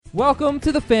Welcome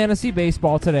to the Fantasy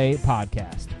Baseball Today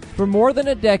podcast. For more than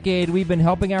a decade, we've been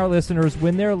helping our listeners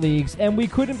win their leagues, and we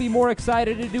couldn't be more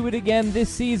excited to do it again this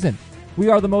season. We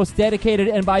are the most dedicated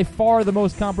and by far the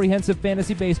most comprehensive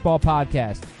fantasy baseball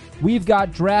podcast. We've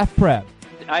got draft prep.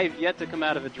 I've yet to come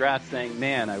out of a draft saying,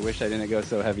 man, I wish I didn't go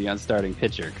so heavy on starting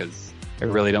pitcher because I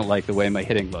really don't like the way my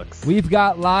hitting looks. We've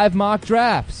got live mock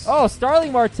drafts. Oh,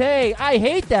 Starling Marte, I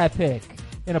hate that pick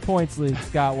in a points league,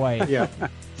 Scott White. Yeah.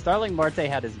 Starling Marte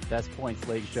had his best points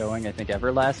league showing, I think,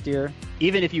 ever last year.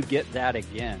 Even if you get that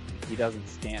again, he doesn't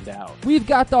stand out. We've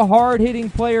got the hard-hitting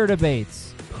player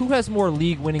debates. Who has more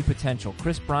league-winning potential,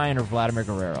 Chris Bryant or Vladimir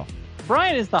Guerrero?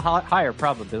 Bryant is the higher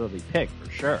probability pick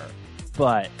for sure,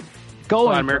 but going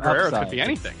Vladimir for Guerrero upside, could be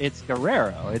anything. It's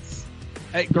Guerrero.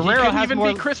 Guerrero has even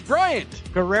be Chris Bryant.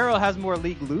 Guerrero has more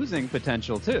league losing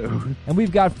potential too. And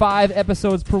we've got 5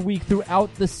 episodes per week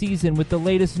throughout the season with the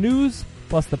latest news,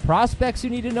 plus the prospects you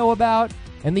need to know about,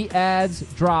 and the ads,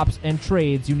 drops, and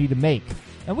trades you need to make.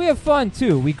 And we have fun,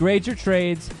 too. We grade your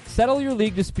trades, settle your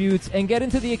league disputes, and get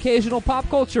into the occasional pop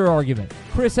culture argument.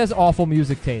 Chris has awful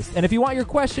music taste, and if you want your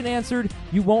question answered,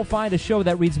 you won't find a show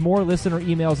that reads more listener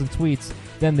emails and tweets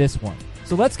than this one.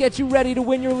 So let's get you ready to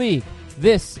win your league.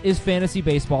 This is Fantasy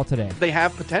Baseball Today. They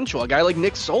have potential. A guy like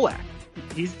Nick Solak.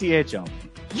 He's DH only.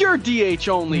 You're DH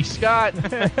only, Scott.